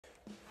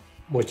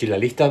Mochila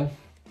lista,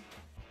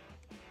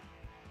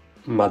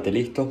 mate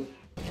listo,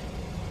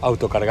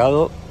 auto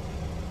cargado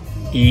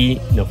y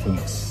nos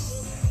fuimos.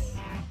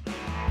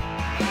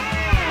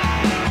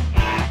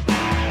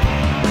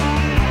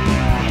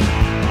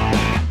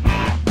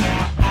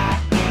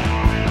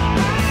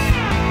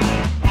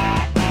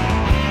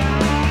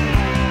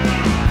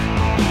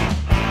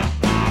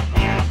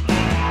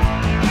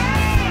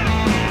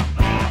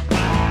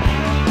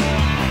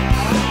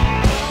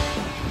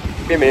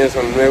 Bienvenidos a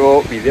un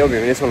nuevo video,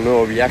 bienvenidos a un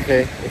nuevo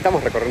viaje.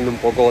 Estamos recorriendo un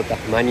poco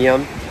Tasmania,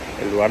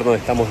 el lugar donde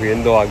estamos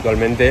viviendo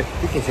actualmente.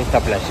 Fíjense esta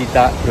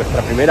playita,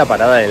 nuestra primera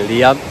parada del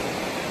día.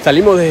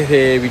 Salimos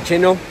desde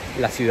Vicheno,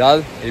 la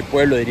ciudad, el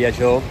pueblo diría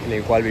yo, en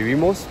el cual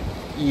vivimos.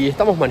 Y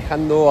estamos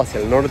manejando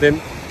hacia el norte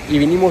y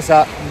vinimos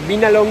a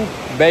Binalong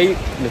Bay,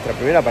 nuestra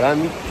primera parada.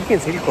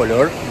 Fíjense el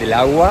color del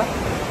agua,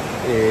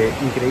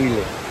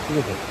 increíble.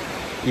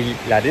 Fíjense.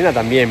 Y la arena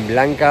también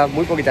blanca,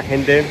 muy poquita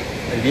gente,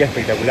 el día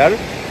espectacular.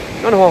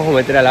 No nos vamos a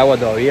meter al agua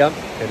todavía,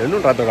 pero en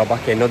un rato capaz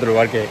que en otro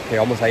lugar que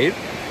vamos a ir.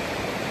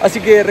 Así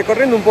que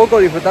recorriendo un poco,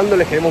 disfrutando,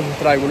 les queremos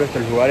mostrar algunos de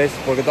estos lugares,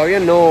 porque todavía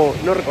no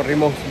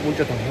recorrimos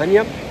mucho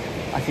Tasmania.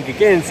 Así que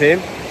quédense,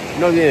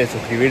 no olviden de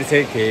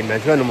suscribirse, que me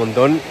ayudan un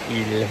montón,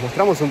 y les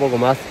mostramos un poco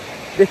más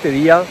de este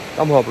día.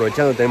 Estamos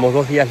aprovechando, tenemos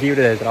 2 días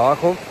libres del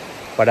trabajo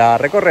para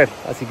recorrer,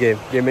 así que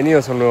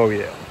bienvenidos a un nuevo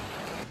video.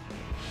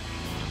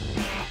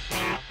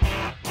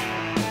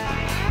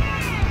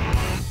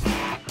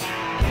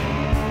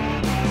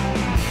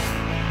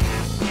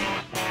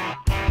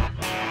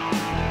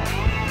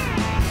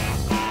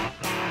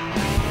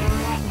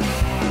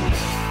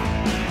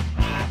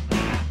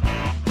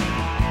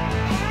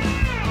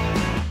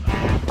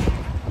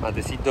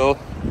 Matecito.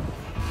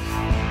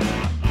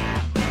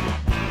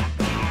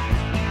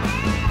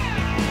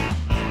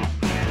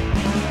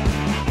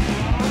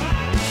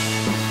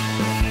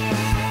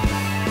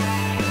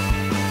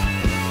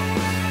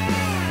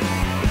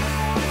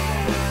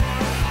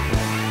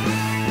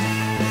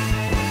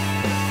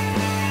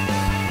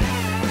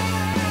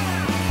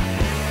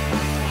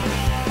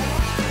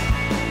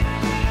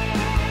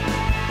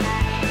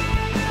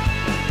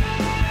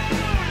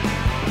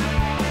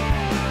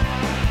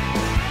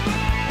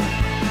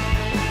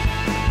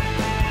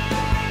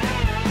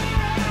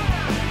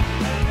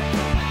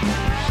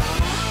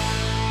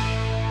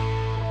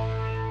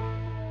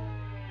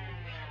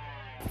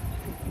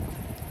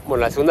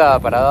 Bueno, la segunda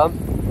parada,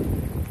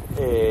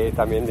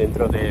 también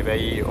dentro de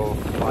Bay of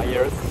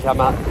Fires, se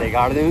llama The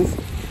Gardens.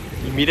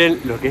 Y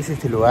miren lo que es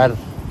este lugar.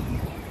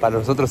 Para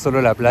nosotros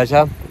solo la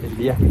playa, el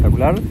día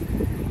espectacular.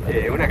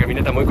 Una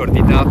caminata muy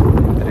cortita,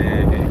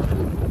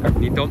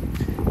 caminito,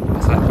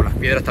 pasadas por las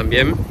piedras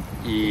también,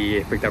 y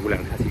espectacular.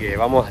 Así que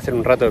vamos a hacer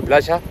un rato de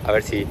playa, a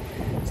ver si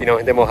nos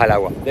metemos al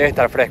agua. Debe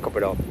estar fresco,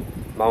 pero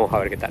vamos a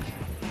ver qué tal.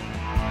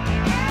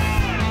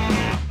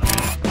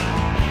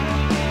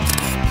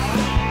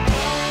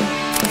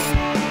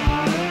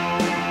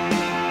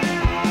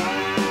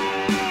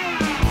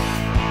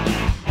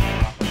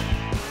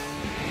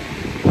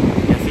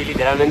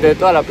 Literalmente de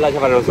toda la playa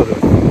para nosotros.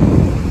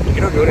 Y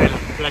creo que una de las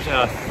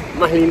playas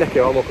más lindas que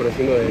vamos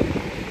conociendo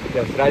de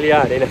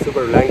Australia. Arena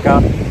súper blanca,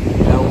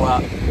 el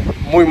agua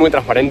muy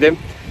transparente.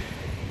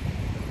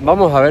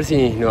 Vamos a ver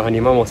si nos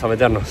animamos a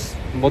meternos.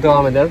 ¿Vos te vas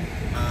a meter?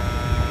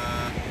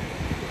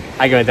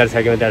 Hay que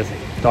meterse.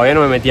 Todavía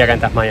no me metí acá en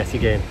Tasmania, así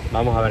que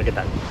vamos a ver qué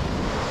tal.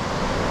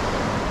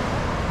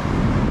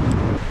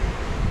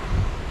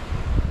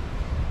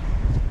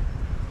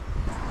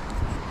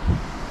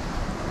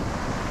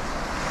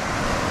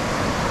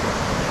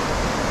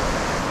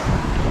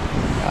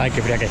 Ay, qué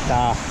fría que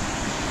está.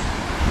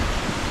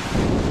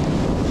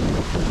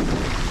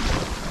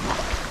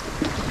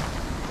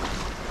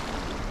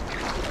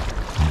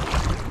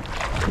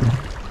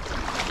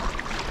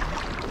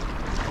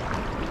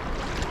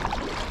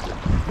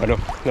 Bueno,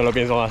 no lo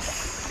pienso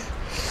más.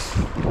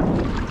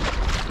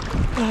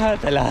 Ah,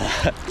 está helada.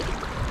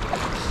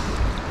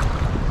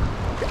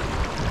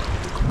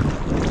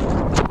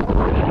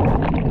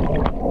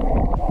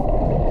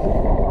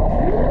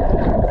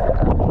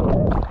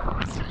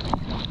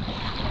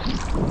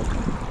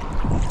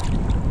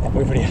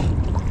 Muy fría.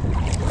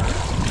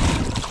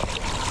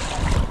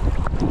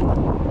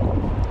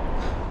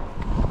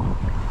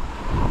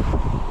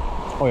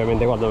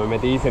 Obviamente cuando me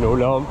metí se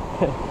nubló.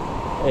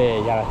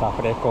 Ya está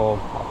fresco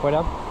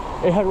afuera.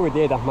 Es algo que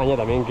tiene Tasmania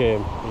también, que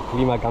el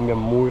clima cambia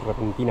muy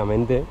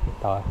repentinamente.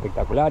 Estaba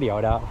espectacular y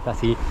ahora está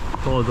así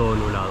todo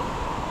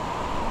nublado.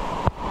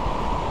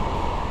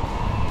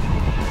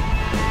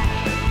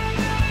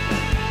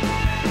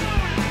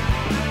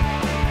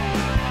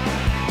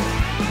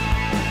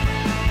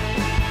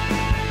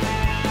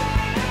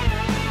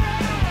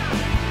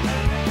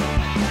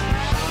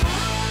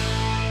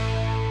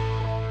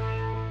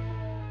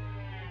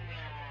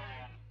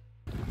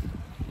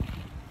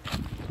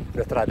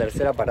 Nuestra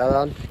tercera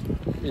parada,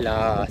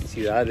 la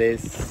ciudad de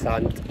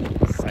Saint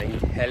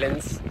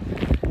Helens.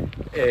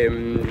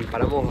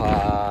 Paramos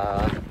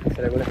a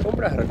hacer algunas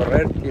compras, a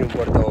recorrer, tiene un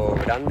puerto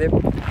grande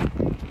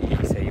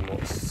y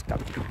seguimos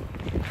camino.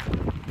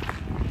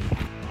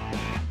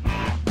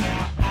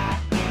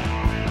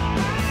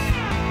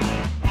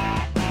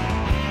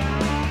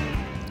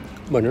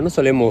 Bueno, no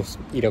solemos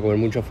ir a comer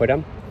mucho afuera,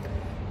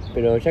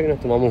 pero ya que nos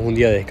tomamos un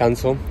día de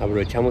descanso,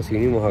 aprovechamos y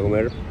vinimos a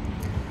comer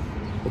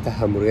estas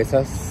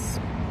hamburguesas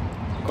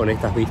con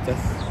estas vistas.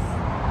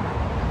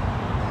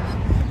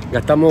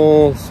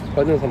 Gastamos,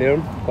 ¿cuánto nos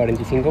salieron?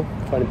 45,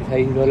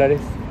 46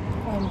 dólares.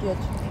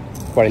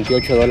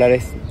 48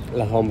 dólares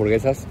las dos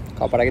hamburguesas,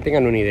 para que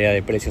tengan una idea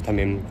de precios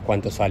también,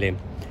 cuánto sale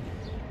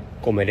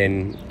comer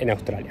en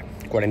Australia.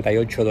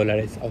 48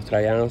 dólares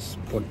australianos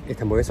por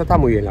esta hamburguesa. Está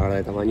muy bien, la verdad,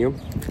 de tamaño.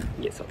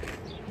 Y eso.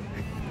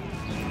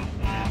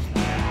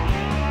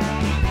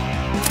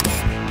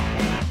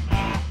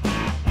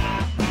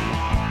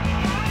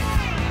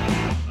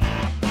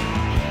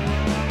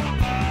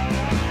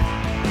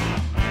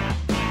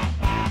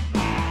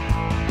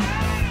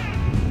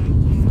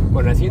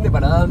 Bueno, la siguiente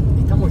parada,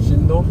 estamos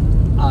yendo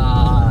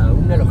a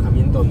un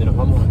alojamiento donde nos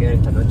vamos a quedar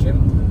esta noche,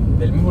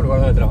 del mismo lugar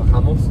donde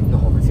trabajamos.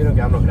 Nos ofrecieron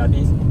quedarnos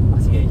gratis,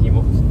 así que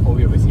dijimos,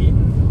 obvio que sí.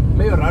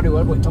 Medio raro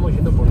igual, porque estamos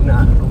yendo por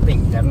una ruta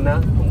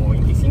interna, como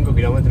 25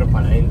 kilómetros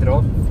para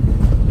adentro,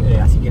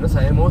 así que no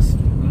sabemos,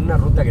 una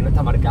ruta que no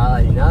está marcada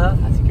ni nada,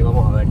 así que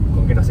vamos a ver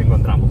con qué nos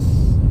encontramos.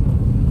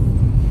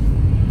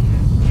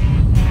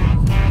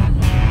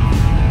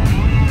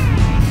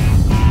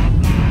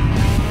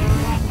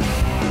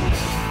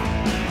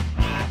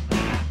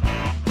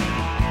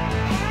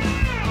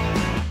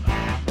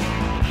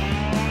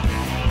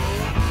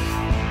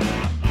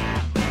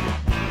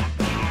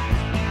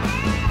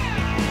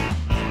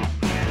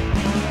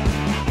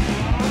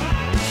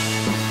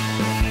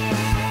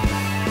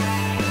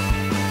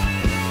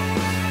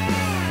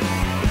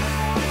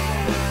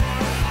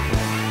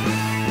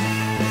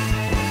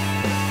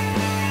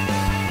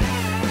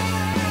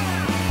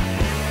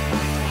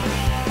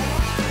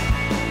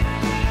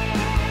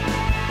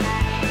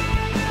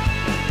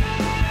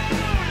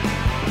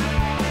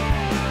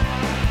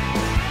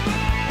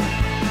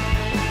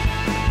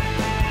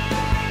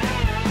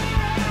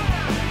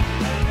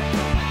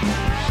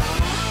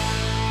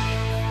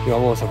 Y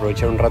vamos a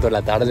aprovechar un rato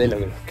la tarde, lo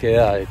que nos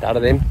queda de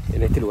tarde,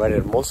 en este lugar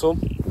hermoso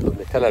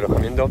donde está el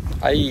alojamiento.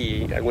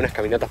 Hay algunas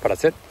caminatas para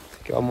hacer,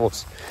 que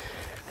vamos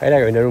a ir a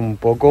caminar un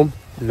poco,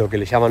 lo que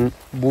le llaman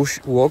bush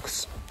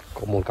walks,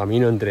 como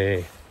camino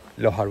entre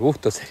los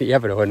arbustos sería,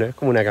 pero bueno, es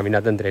como una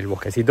caminata entre el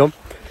bosquecito,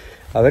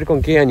 a ver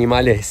con qué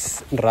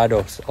animales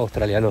raros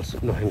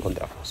australianos nos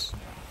encontramos.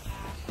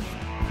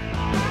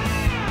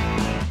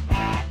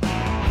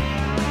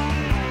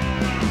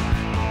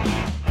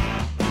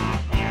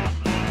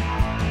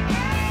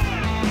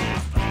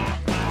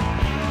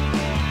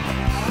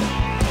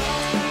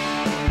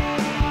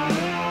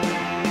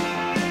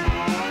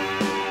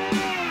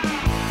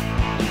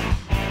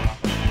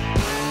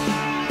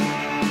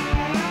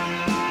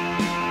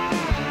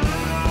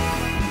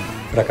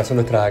 Fracasó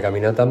nuestra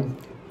caminata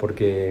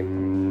porque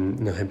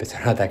nos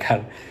empezaron a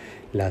atacar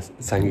las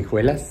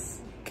sanguijuelas,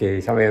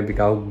 que ya me habían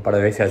picado un par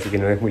de veces, así que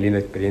no es muy linda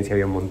experiencia,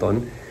 había un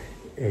montón.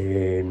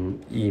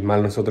 Y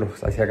mal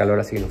nosotros, hacía calor,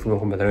 así que nos fuimos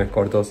con pantalones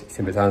cortos y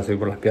se empezaban a subir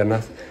por las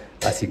piernas,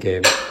 así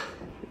que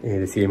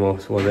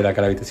decidimos volver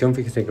acá a la habitación.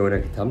 Fíjense qué buena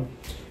que está,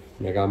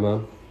 una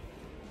cama,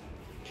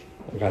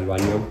 acá el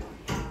baño,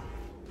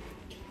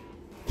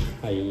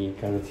 ahí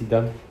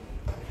carnecita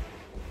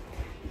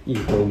y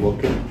todo un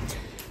bosque.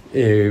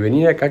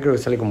 Venir acá creo que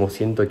sale como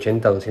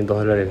 180 o 200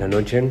 dólares la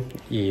noche,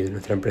 y de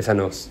nuestra empresa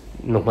nos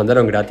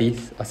mandaron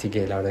gratis, así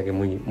que la verdad que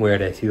muy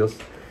agradecidos.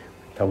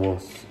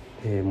 Estamos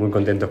muy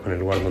contentos con el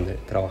lugar donde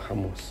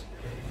trabajamos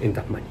en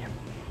Tasmania.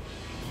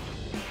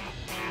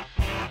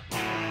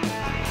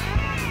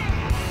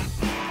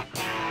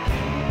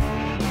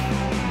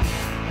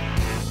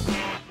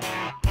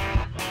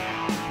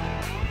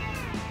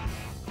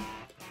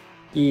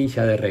 Y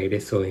ya de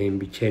regreso en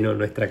Bicheno,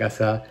 nuestra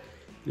casa.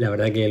 La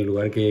verdad que el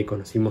lugar que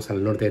conocimos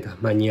al norte de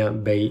Tasmania,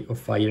 Bay of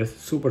Fires,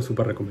 súper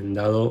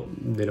recomendado,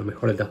 de lo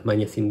mejor de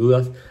Tasmania sin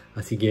dudas,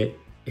 así que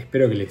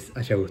espero que les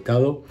haya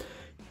gustado.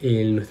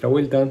 En nuestra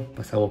vuelta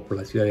pasamos por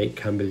la ciudad de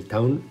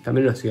Campbelltown,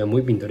 también una ciudad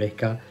muy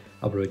pintoresca.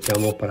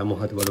 Aprovechamos,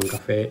 paramos a tomar un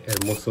café,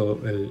 hermoso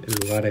el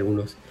lugar,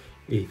 algunos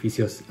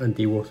edificios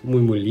antiguos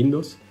muy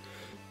lindos.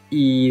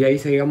 Y de ahí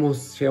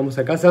llegamos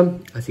a casa,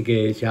 así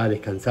que ya a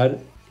descansar.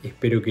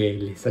 Espero que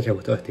les haya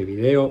gustado este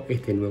video,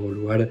 este nuevo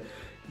lugar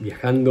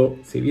viajando.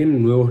 Se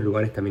vienen nuevos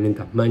lugares también en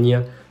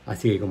Tasmania,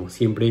 así que como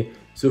siempre,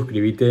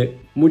 suscríbete.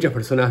 Muchas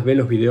personas ven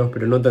los videos,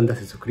 pero no tantas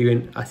se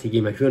suscriben, así que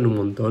me ayudan un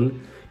montón.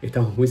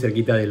 Estamos muy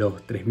cerquita de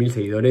los 3000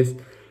 seguidores.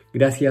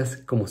 Gracias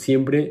como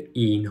siempre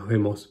y nos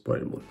vemos por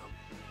el mundo.